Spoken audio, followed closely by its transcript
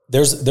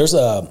There's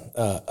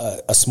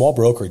a small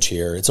brokerage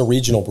here. It's a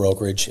regional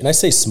brokerage, and I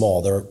say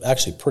small. They're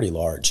actually pretty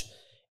large,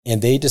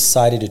 and they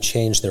decided to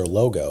change their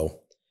logo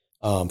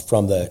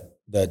from the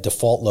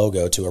default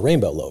logo to a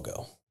rainbow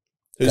logo.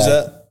 Who's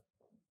that?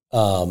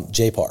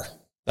 JPAR.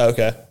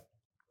 Okay.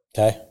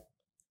 Okay.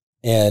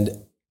 And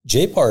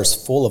JPAR is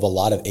full of a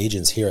lot of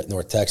agents here at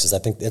North Texas. I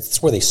think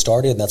that's where they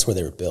started and that's where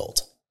they were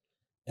built.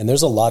 And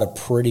there's a lot of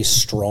pretty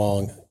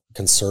strong,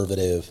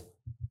 conservative,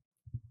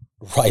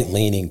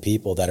 right-leaning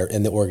people that are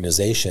in the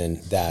organization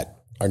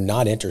that are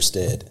not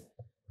interested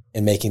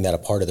in making that a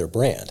part of their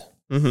brand.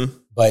 Mm-hmm.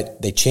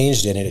 But they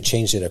changed it, and it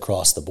changed it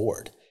across the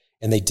board.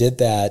 And they did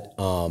that.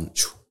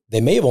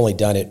 They may have only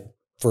done it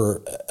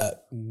for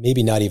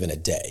maybe not even a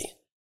day,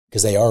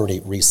 because they already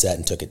reset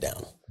and took it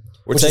down.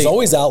 Which is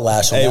always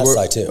outlash on that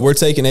side too. We're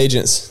taking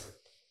agents.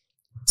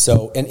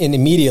 So, and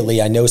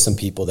immediately I know some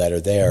people that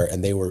are there,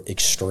 and they were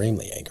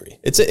extremely angry.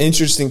 It's an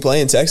interesting play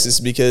in Texas,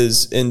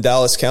 because in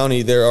Dallas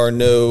County, there are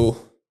no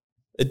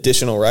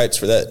additional rights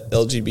for that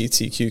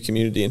LGBTQ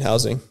community in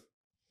housing.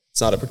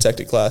 It's not a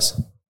protected class.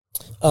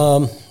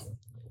 I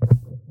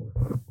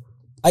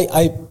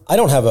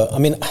don't have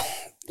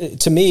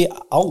to me,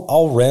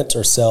 I'll rent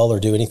or sell or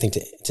do anything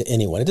to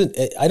anyone.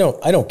 I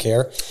don't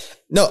care.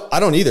 No, I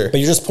don't either. But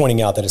you're just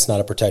pointing out that it's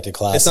not a protected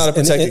class. It's not a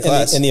protected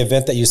class. In the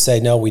event that you say,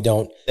 no, we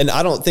don't. And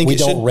I don't think we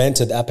don't rent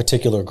to that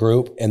particular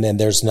group, and then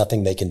there's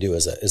nothing they can do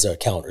as a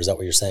counter. Is that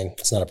what you're saying?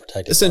 It's not a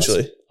protected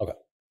essentially class. Okay.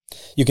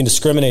 You can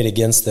discriminate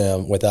against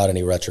them without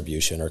any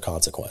retribution or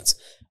consequence.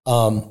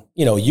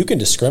 You can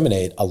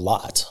discriminate a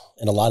lot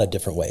in a lot of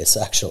different ways,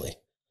 actually.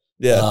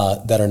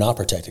 Yeah. That are not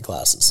protected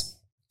classes.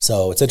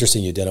 So it's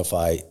interesting you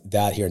identify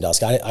that here in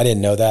Dallas. I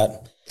didn't know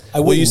that.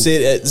 You see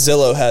it at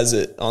Zillow has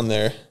it on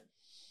there.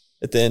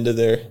 At the end of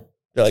they're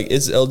like,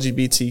 is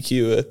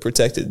LGBTQ a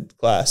protected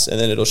class? And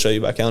then it'll show you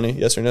by county,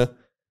 yes or no.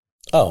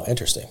 Oh,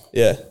 interesting.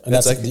 Yeah. And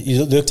that's like,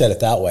 you looked at it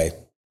that way.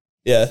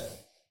 Yeah.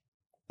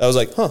 I was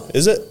like,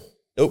 is it?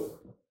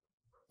 Nope.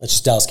 It's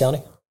just Dallas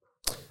County?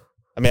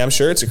 I mean, I'm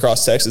sure it's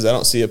across Texas. I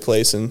don't see a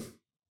place, and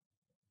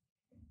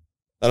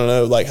I don't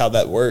know like how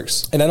that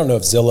works. And I don't know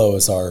if Zillow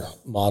is our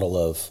model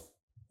of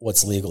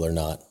what's legal or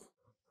not.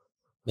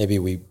 Maybe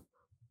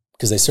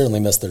because they certainly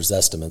missed their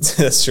estimates.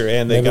 That's true.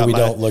 And they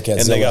don't look at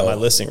Zillow. They got my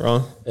listing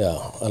wrong. Yeah.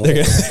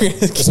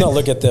 Let's not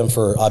look at them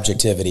for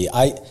objectivity.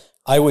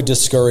 I would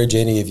discourage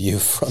any of you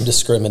from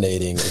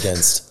discriminating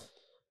against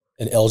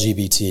an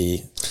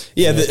LGBT.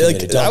 Yeah.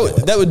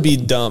 That would be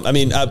dumb. I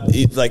mean,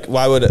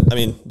 why would,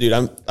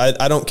 dude,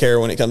 I don't care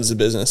when it comes to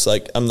business.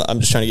 Like I'm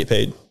just trying to get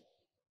paid.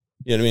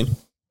 You know what I mean?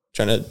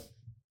 Trying to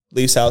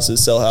lease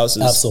houses, sell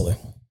houses. Absolutely.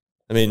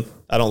 I mean,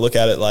 I don't look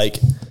at it like,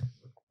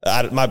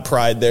 my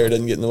pride there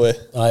doesn't get in the way.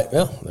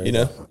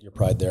 Your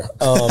pride there.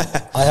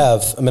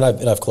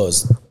 I've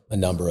closed a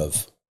number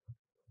of,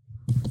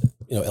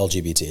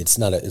 LGBT. It's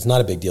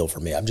not a big deal for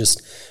me. I'm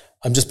just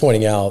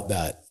pointing out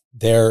that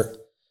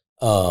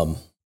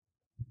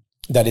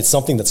that it's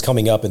something that's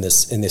coming up in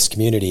this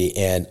community,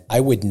 and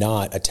I would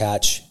not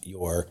attach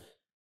your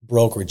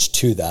brokerage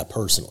to that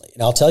personally.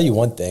 And I'll tell you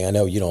one thing. I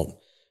know you don't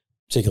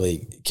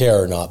particularly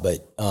care or not,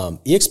 but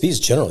EXP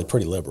is generally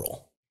pretty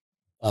liberal.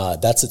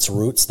 That's its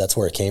roots. That's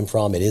where it came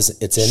from.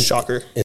 It's in shocker.